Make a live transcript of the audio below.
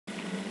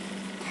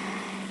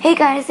Hey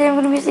guys, today I'm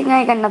going to be singing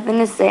I Got Nothing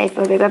to Say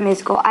for Big Bad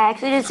Musical. I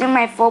actually just did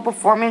my full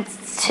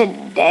performance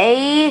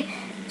today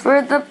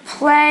for the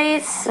play,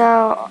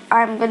 so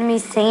I'm going to be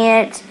singing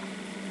it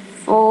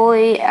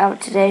fully out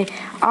today.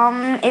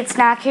 It's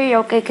not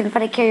karaoke, I couldn't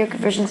find a karaoke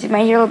version, so you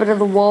might hear a little bit of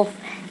the wolf,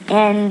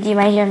 and you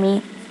might hear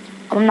me.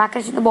 I'm not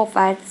going to sing the wolf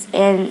fights,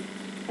 and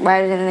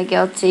rather than the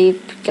guilty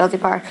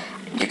part,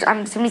 I'm just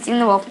going to be singing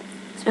the wolf.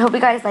 So I hope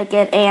you guys like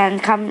it,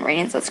 and comment, rate,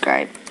 and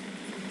subscribe.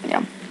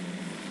 Yeah.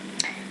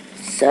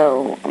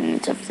 So, I'm going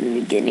to start from the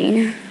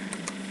beginning.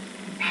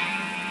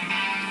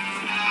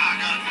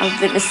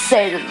 Nothing to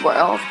say to the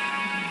world.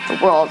 The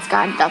world's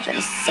got nothing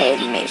to say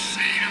to me.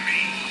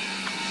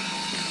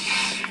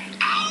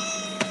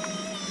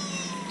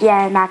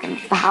 Yeah, I'm not going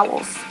to the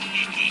howls.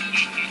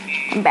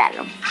 I'm bad at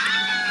them.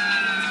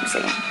 I'm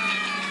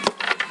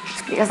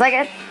singing. Just like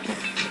it.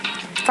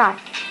 5,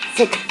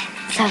 6,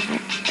 7,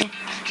 8.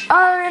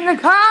 All in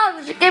the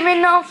clouds, you give me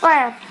no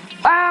flap.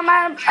 Why am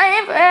I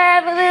playing for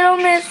every little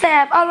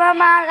mishap? All of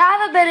my life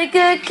I better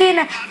good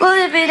kid. Well,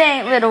 if it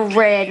ain't little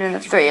red and the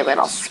 3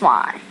 little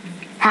swine.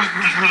 Ha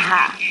ha ha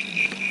ha.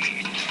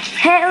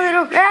 Hey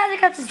little red, I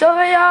got the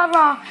story all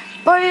wrong.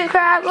 Boy, you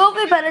cry, well,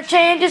 we better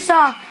change your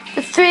song.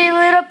 The 3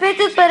 little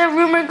pictures, but a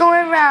rumor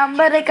going round,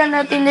 but it got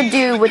nothing to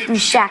do with them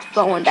shacks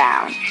blowing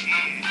down.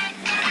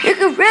 You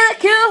can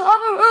ridicule all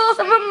the rules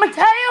of my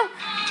tail.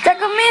 Check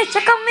on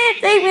me,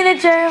 take me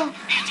to jail.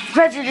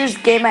 Prejudice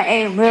game I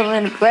ain't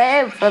willing to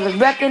play. For the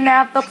record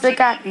now, folks, I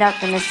got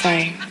nothing to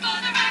say.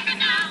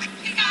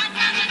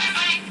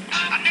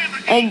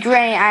 And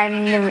granny, I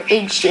never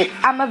ate shit.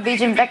 I'm a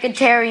vegan,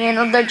 vegetarian,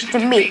 allergic to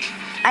meat.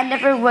 I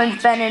never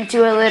once been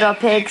into a little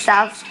pig's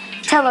house.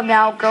 Tell them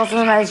now, girls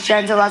are as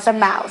gentle as a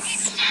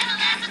mouse.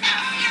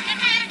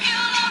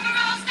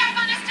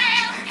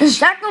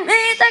 Shackle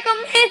me,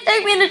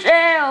 take me to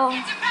jail.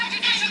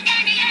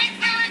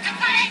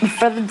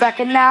 For the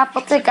record now,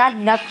 folks, I got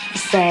nothing to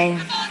say.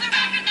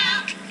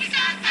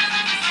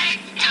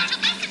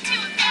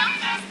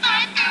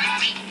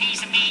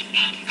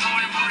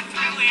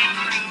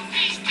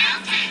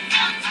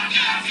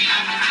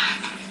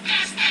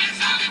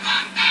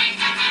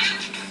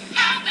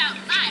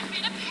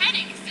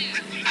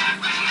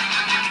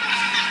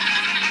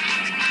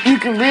 You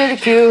can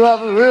ridicule all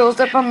the rules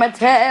up on my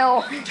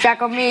tail.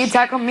 Shackle me,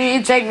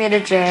 take me to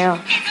jail.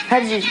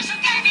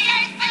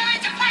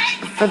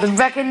 For the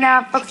record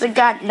now, folks, I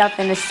got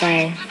nothing to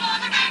say.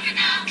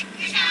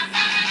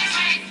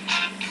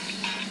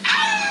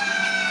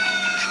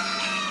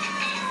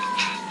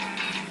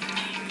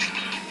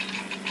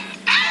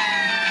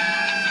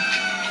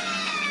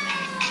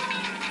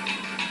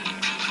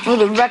 For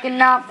the record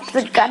now, folks,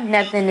 I got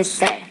nothing to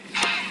say.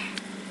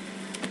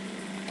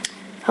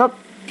 Hope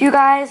you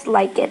guys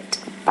like it.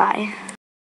 Bye.